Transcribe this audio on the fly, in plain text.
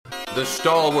The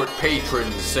stalwart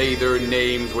patrons say their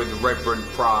names with reverent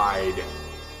pride.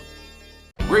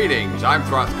 Greetings, I'm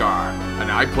Throthgar, and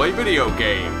I play video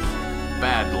games.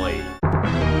 Badly.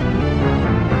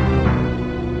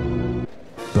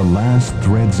 The last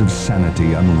threads of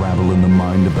sanity unravel in the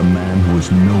mind of the man who is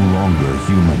no longer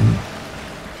human.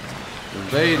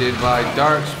 Invaded by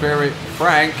Dark Spirit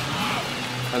Frank,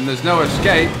 and there's no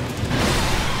escape.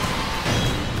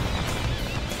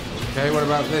 Okay, what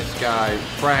about this guy?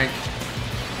 Frank.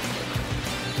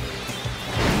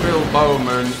 Bill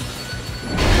Bowman.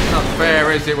 It's not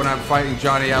fair, is it, when I'm fighting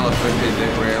Johnny Elephant, is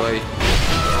it really?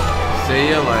 See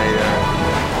you later.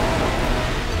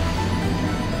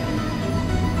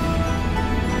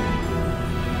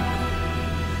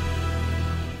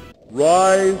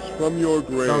 Rise from your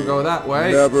grave. Don't go that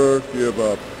way. Never give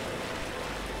up.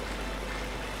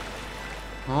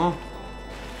 Huh?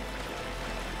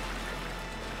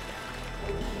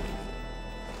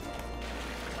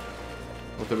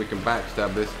 I think we can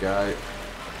backstab this guy.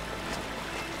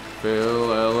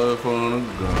 Phil Elephant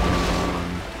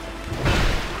gun.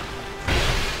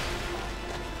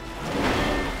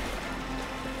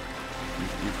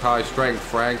 You've high strength,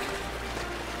 Frank.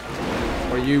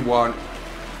 What do you want?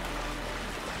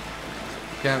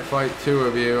 Can't fight two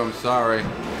of you, I'm sorry.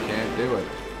 Can't do it.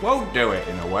 Won't do it,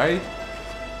 in a way.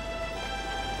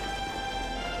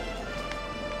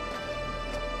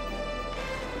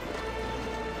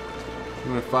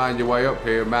 You're gonna find your way up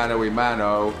here, mano-y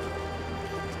mano.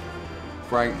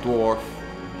 Frank Dwarf.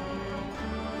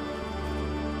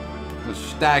 Just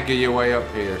stagger your way up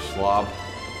here, slob.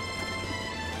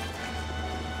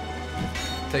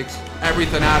 Takes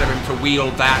everything out of him to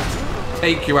wield that.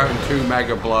 Take you out in 2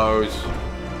 mega blows.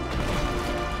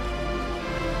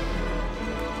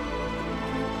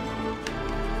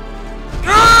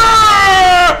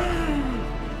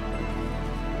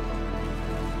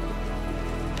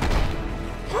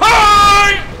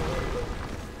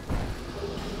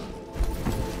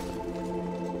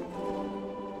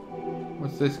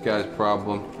 What's this guy's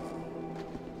problem?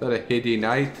 Is that a Hiddy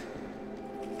Knight?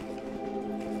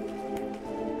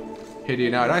 Hiddy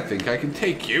Knight, I think I can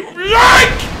take you.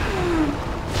 Yike!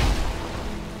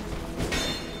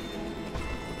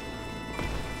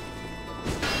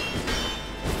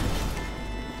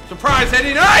 Surprise,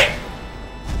 Hiddy Knight!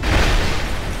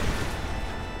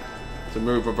 It's a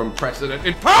move of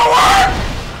unprecedented power!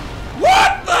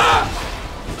 What the?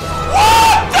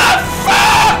 What the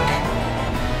fuck?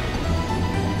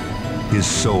 His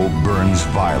soul burns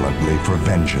violently for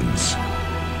vengeance.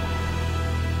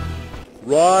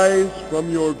 Rise from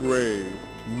your grave.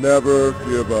 Never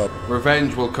give up.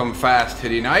 Revenge will come fast,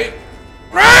 Hiddy Knight.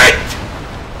 Right!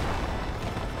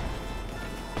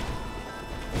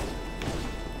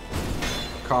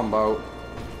 Combo.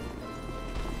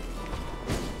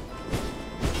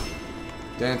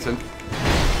 Dancing.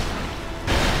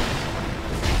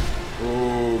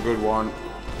 Ooh, good one.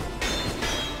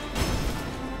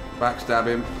 Backstab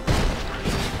him.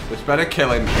 This better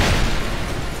kill him.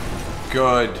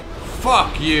 Good.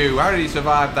 Fuck you! How did he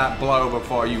survive that blow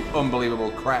before, you unbelievable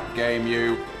crap game,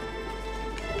 you?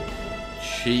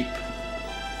 Cheap.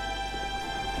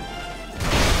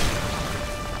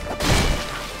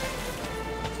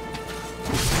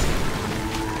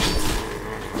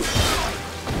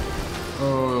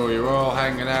 Oh, you're all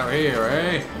hanging out here,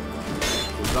 eh?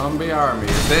 The zombie army.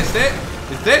 Is this it?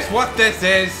 Is this what this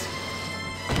is?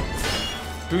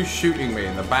 Who's shooting me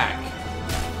in the back?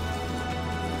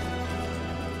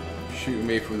 Shooting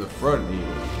me from the front, even.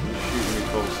 Shooting me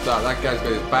full stop. That guy's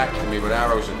got his back to me, but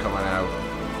arrows are coming out.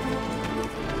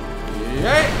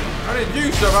 Yeah! How did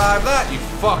you survive that, you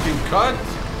fucking cunt?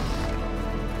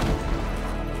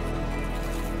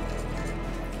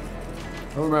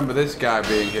 I remember this guy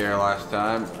being here last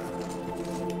time.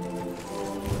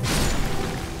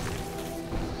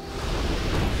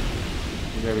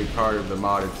 He may be part of the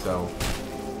mod itself.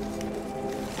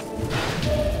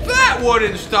 That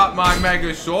wouldn't stop my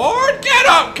mega sword! Get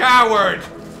up, coward!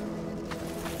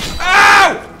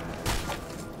 Ow!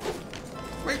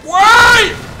 Wait,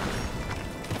 why?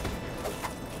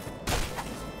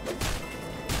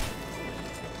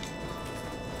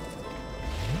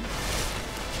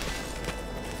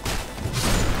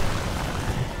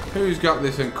 Who's got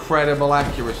this incredible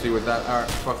accuracy with that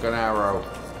fucking arrow?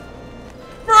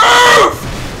 Move!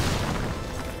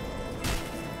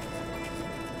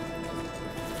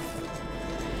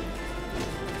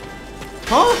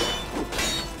 Huh?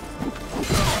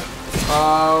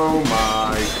 Oh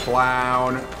my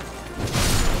clown.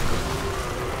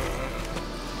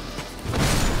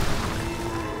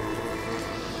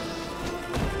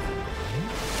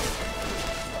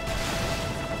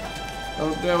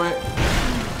 Don't do it.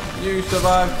 You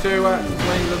survived too at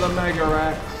slings of the Mega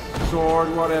Rat.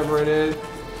 Sword, whatever it is.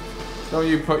 Don't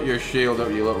you put your shield up,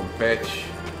 you little bitch.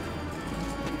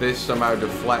 This somehow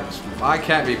deflects. I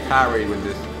can't be parried with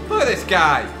this. Look at this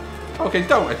guy. Okay,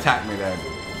 don't attack me then.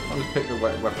 I'll just pick the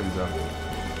weapons up.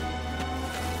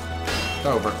 It's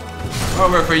over.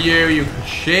 Over for you, you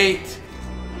cheat.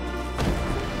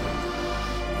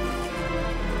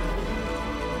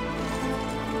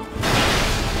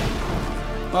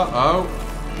 Uh-oh.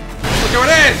 Look who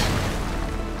it is!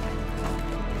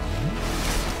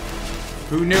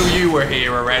 Who knew you were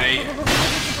here already?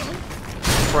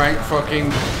 Frank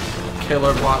fucking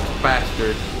killer block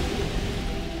bastard.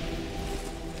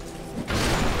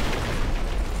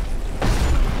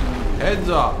 Heads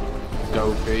up,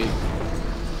 dopey.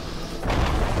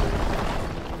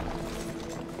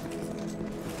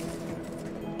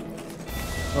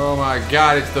 Oh my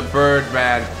god, it's the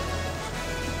Birdman.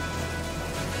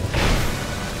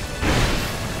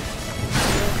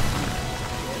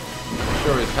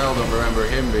 Sure as hell don't remember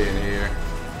him being here.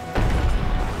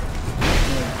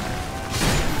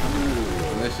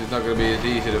 And this is not going to be as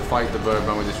easy to fight the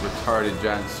Birdman with this retarded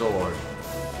giant sword.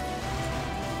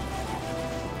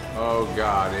 Oh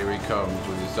god, here he comes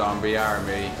with his zombie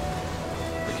army.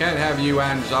 We can't have you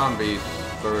and zombies,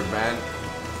 Birdman.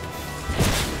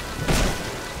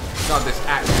 God, this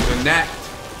axe is a net.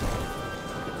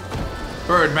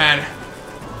 Birdman.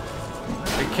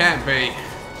 It can't be.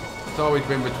 It's always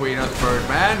been between us,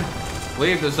 Birdman.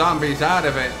 Leave the zombies out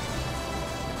of it.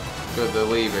 Good, they're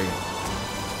leaving.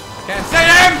 I can't see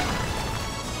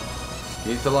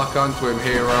him! Need to lock onto him,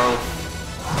 hero.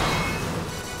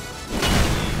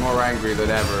 More angry than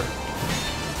ever.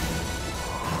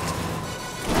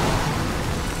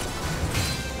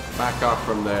 Back off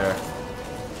from there.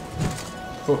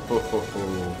 Ho ho ho ho.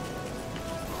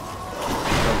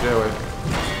 Don't do it.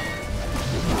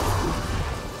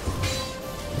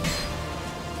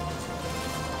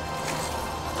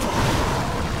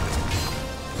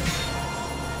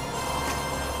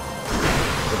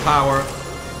 The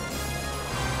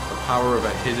power of a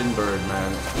hidden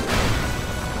Birdman.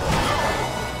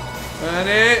 And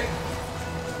it.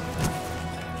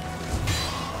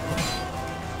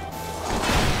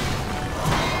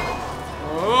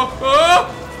 Oh, oh.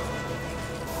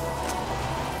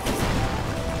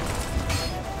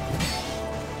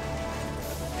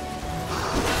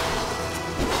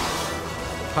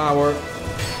 The power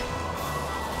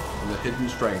and the hidden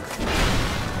strength.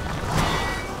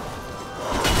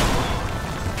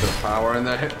 The power and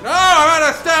the hit. No, I'm out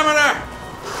of stamina!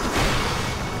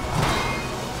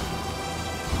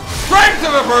 Strength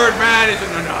of a Birdman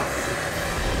isn't enough!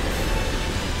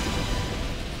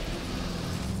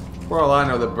 For all I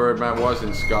know, the Birdman was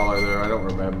in Scholar there, I don't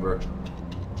remember.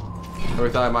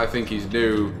 Every time I think he's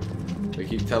new, they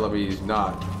keep telling me he's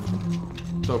not.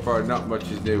 So far, not much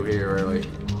is new here, really.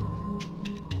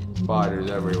 Spiders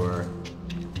everywhere.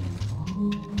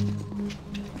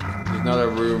 There's not a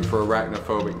room for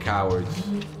arachnophobic cowards.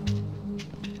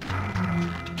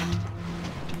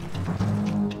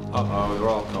 Uh-oh, they're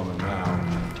all coming now.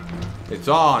 It's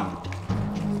on!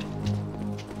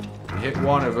 You hit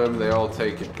one of them, they all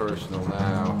take it personal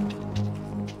now.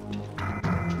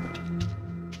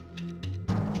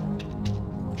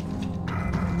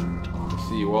 I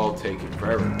see you all take it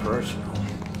very personal.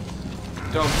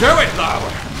 Don't do it, though!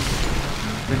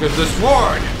 Because the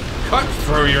sword cuts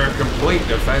through your complete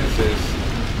defenses.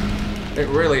 It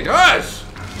really does!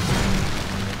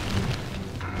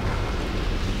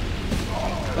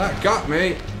 That got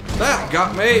me. That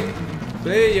got me.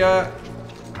 See ya.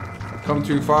 I've come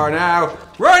too far now.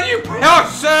 Run, you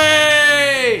pussy!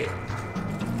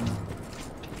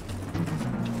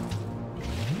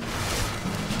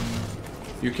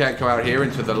 You can't come out here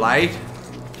into the light.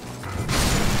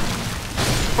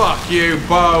 Fuck you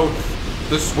both.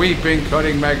 The sweeping,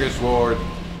 cutting mega sword.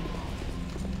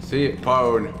 See it,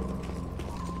 Pone.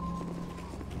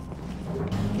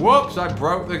 Whoops, I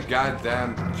broke the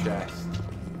goddamn chest.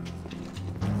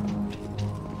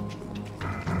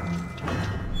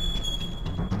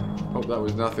 Hope that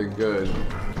was nothing good.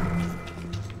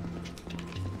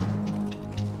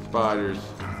 Spiders.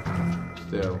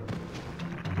 Still.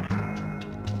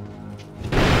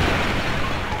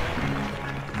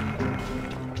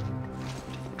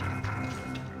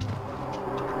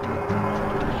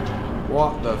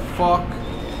 What the fuck?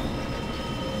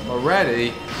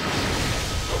 Already?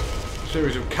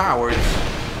 Series of cowards.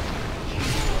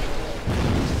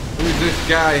 Who's this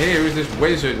guy here? Who's this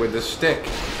wizard with the stick?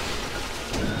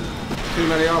 Too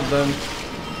many of them.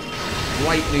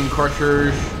 Lightning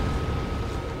crushers.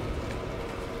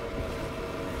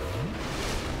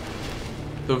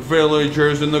 The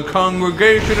villagers in the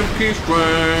congregation of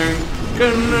Keystring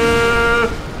can,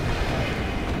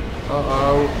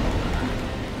 uh-oh.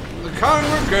 The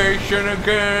congregation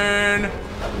again.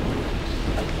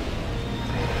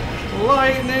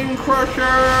 Lightning Crusher.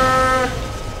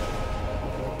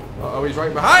 Uh-oh, he's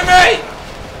right behind me!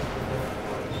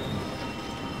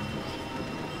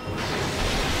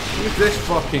 Who's this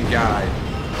fucking guy?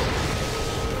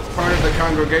 Part of the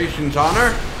congregation's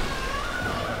honor?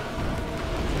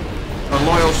 A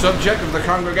loyal subject of the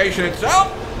congregation itself?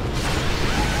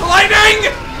 Lightning!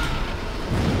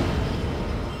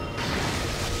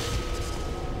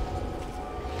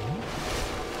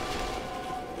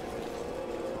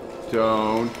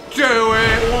 Don't do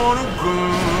it, wanna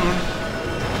gun.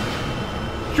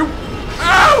 Shoot!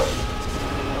 Ow!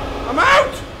 I'm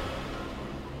out!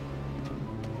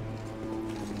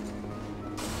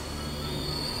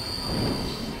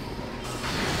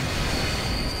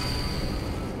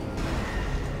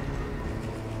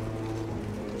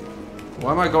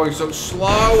 Why am I going so slow?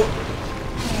 I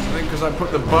think because I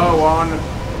put the bow on.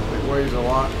 It weighs a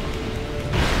lot.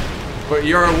 But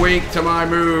you're weak to my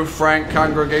move, Frank,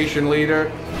 congregation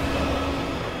leader.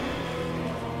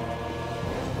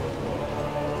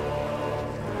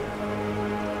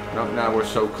 Not now we're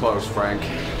so close, Frank.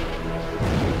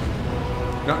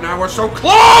 Not now we're so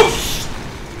close!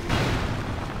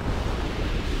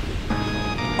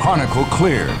 Chronicle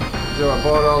clear. So I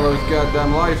bought all those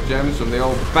goddamn life gems from the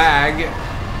old bag.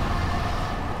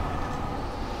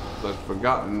 I've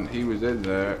forgotten he was in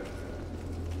there.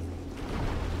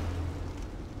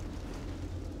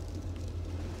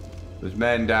 There's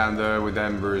men down there with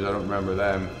embers, I don't remember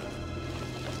them.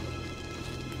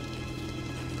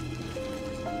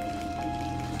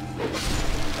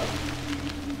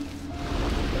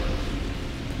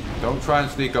 Don't try and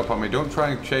sneak up on me, don't try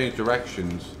and change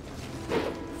directions.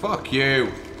 Fuck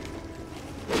you!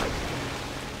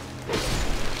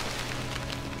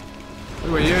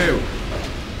 Who are you?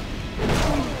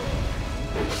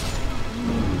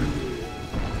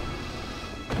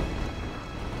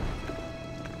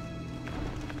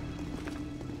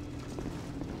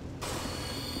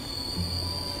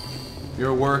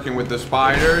 You're working with the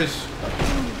spiders?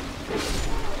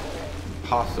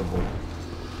 Impossible.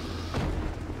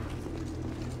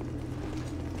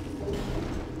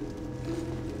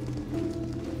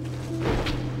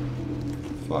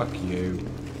 Fuck you.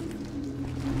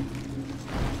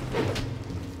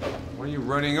 Why are you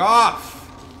running off?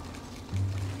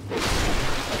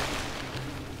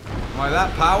 Am I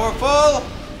that powerful?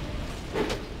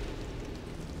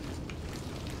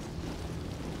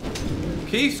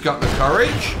 Keith's got the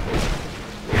courage.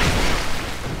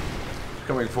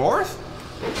 Coming forth.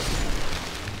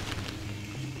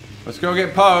 Let's go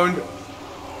get pwned.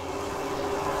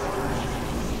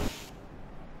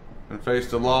 And face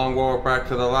the long walk back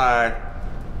to the line.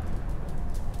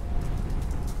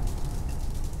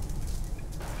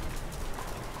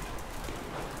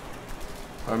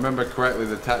 If I remember correctly,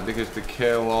 the tactic is to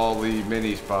kill all the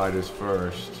mini spiders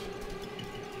first.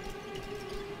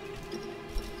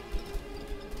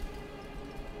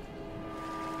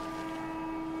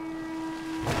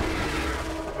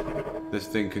 This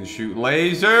thing can shoot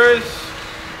lasers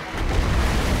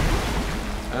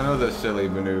and other silly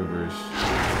maneuvers.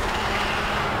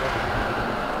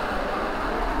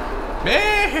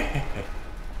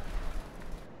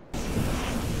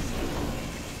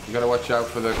 You gotta watch out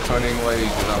for the cunning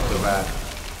lasers off the bat.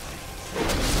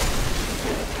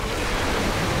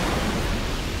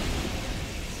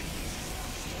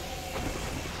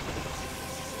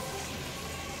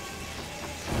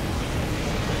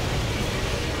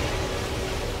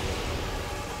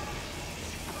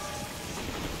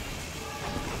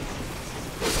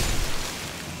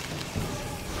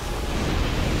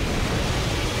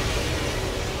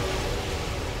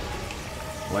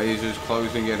 Lasers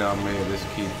closing in on me at this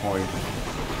key point.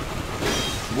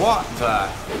 What the?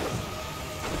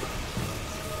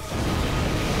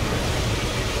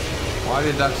 Why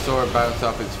did that sword bounce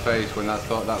off its face when I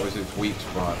thought that was its weak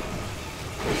spot? I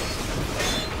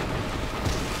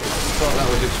thought that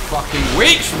was its fucking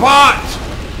weak spot!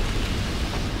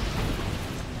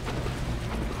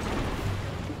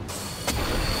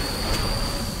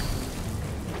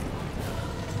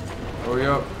 Hurry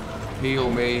up.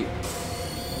 Heal me.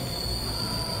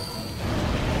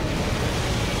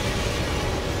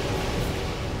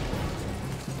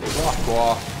 Fuck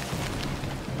off.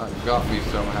 That got me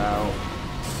somehow.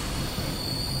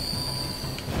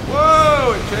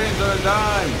 Whoa! It changed on a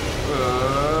dime!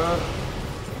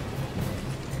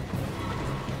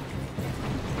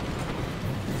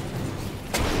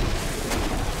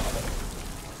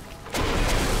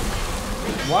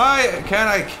 Why can't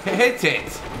I hit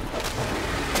it?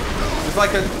 It's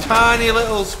like a tiny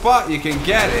little spot you can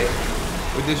get it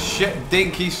with this shit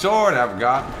dinky sword I've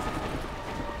got.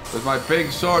 Because my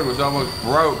big sword was almost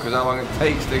broke because how long it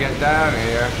takes to get down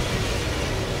here.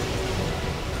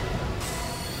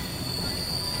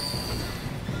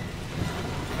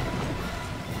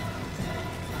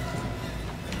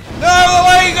 No, the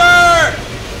laser!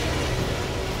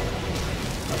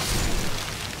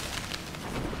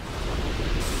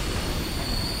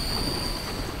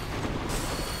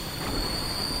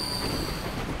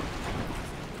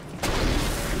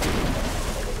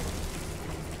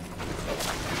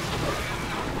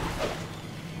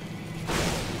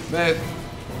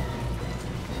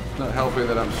 It's not helping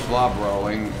that I'm slob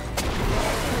rolling.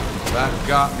 That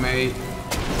got me.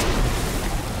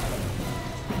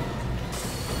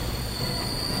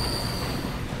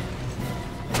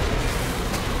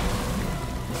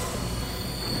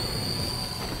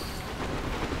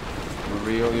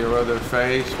 Reveal your other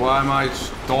face. Why am I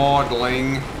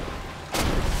stordling?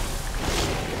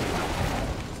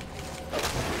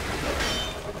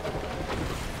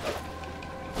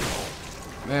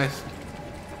 Missed.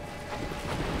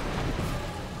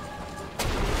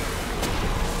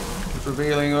 It's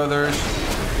revealing others.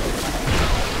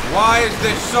 Why is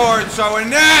this sword so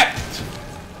inept?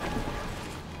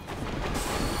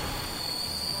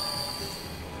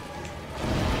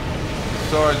 The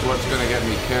sword's what's gonna get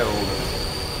me killed.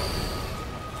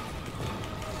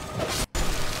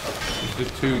 It's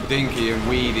just too dinky and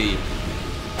weedy.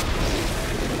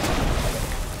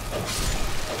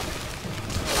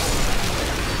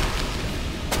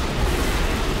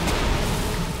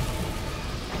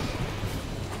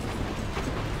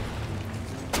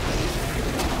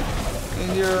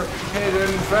 Your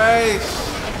hidden face.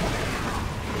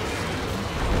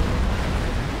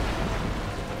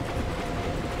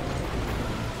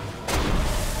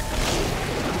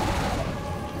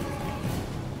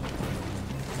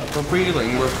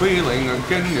 We're feeling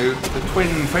again the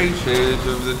twin faces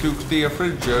of the Duke's dear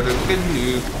Frigid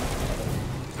again.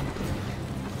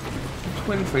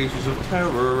 Twin faces of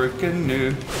terror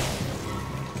again.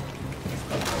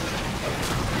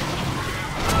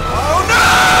 Oh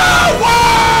no!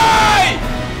 Why?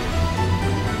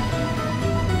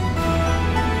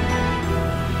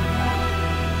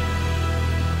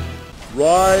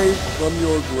 Rise from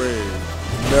your grave.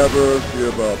 Never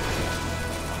give up.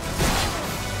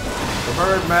 The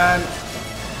Birdman.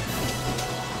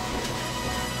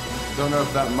 Don't know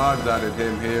if that mod's added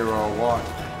him here or what.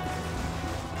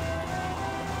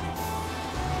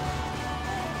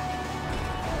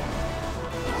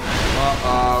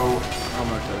 Uh-oh. I'm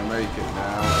not gonna make it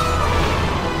now.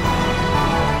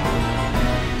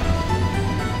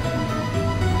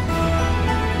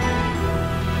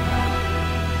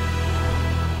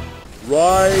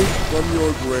 Rise from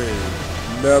your grave.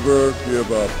 Never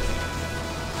give up.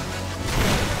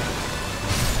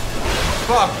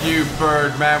 Fuck you,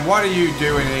 Birdman. What are you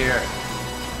doing here? I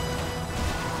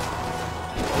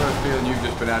have a feeling you've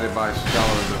just been added by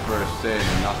Scholar as the first sin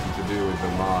and nothing to do with the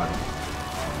mod.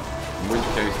 In which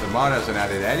case, the mod hasn't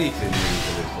added anything new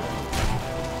to this one.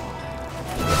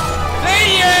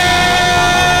 See ya!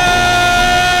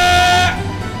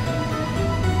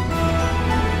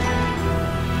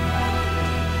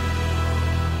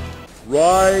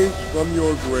 Rise from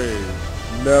your grave.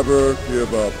 Never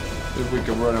give up. If we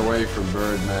can run away from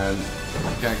Birdman,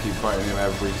 I can't keep fighting him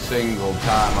every single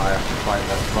time I have to fight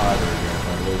that spider again if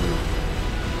I lose.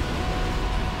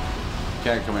 You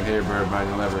can't come in here, Birdman,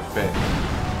 you'll never fit.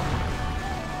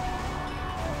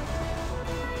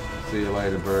 See you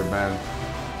later, Birdman.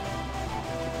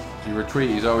 If you retreat,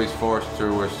 he's always forced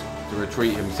to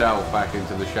retreat himself back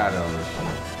into the shadows.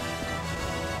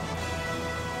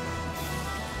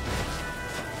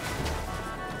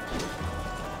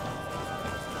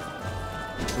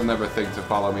 He'll never think to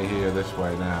follow me here this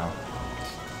way now.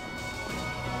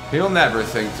 He'll never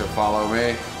think to follow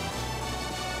me.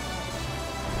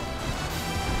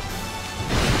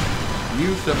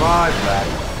 You survived that,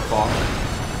 fuck.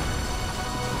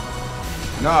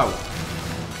 No.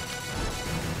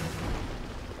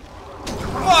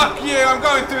 Fuck you, I'm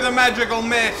going through the magical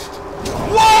mist.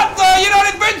 What the? You're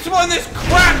not invincible in this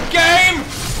crap game!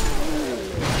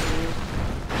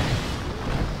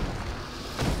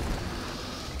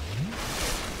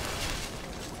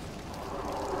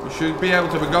 Should be able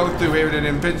to go through here with an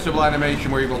invincible animation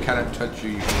where evil cannot touch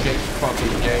you, you shit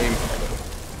fucking game.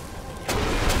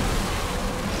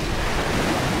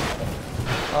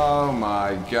 Oh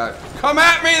my god. Come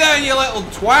at me then, you little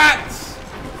twats!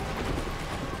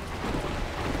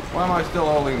 Why am I still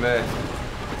holding this?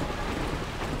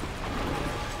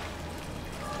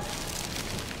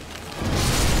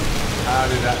 How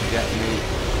did that get me?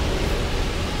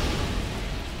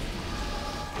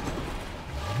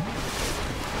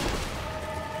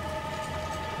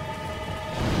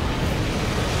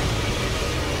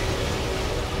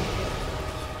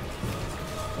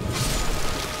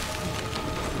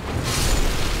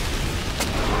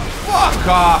 Fuck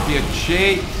off, you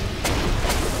cheat!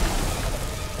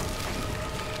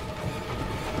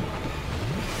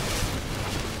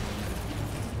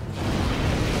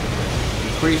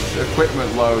 Increased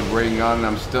equipment load ring on,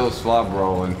 I'm still slob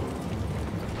rolling.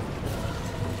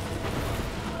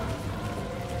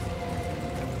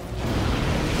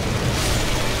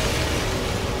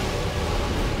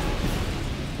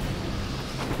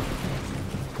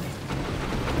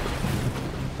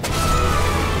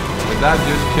 Did that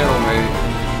just kill me?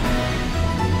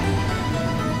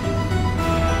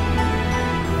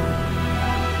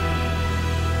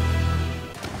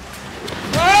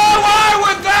 Oh, why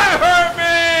would that hurt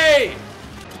me?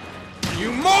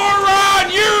 You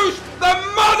moron! Use the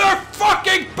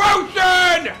motherfucking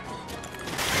potion!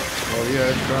 Oh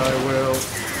yes, I will.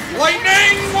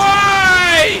 Lightning,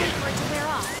 why?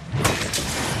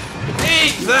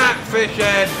 Eat that, fish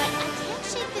head!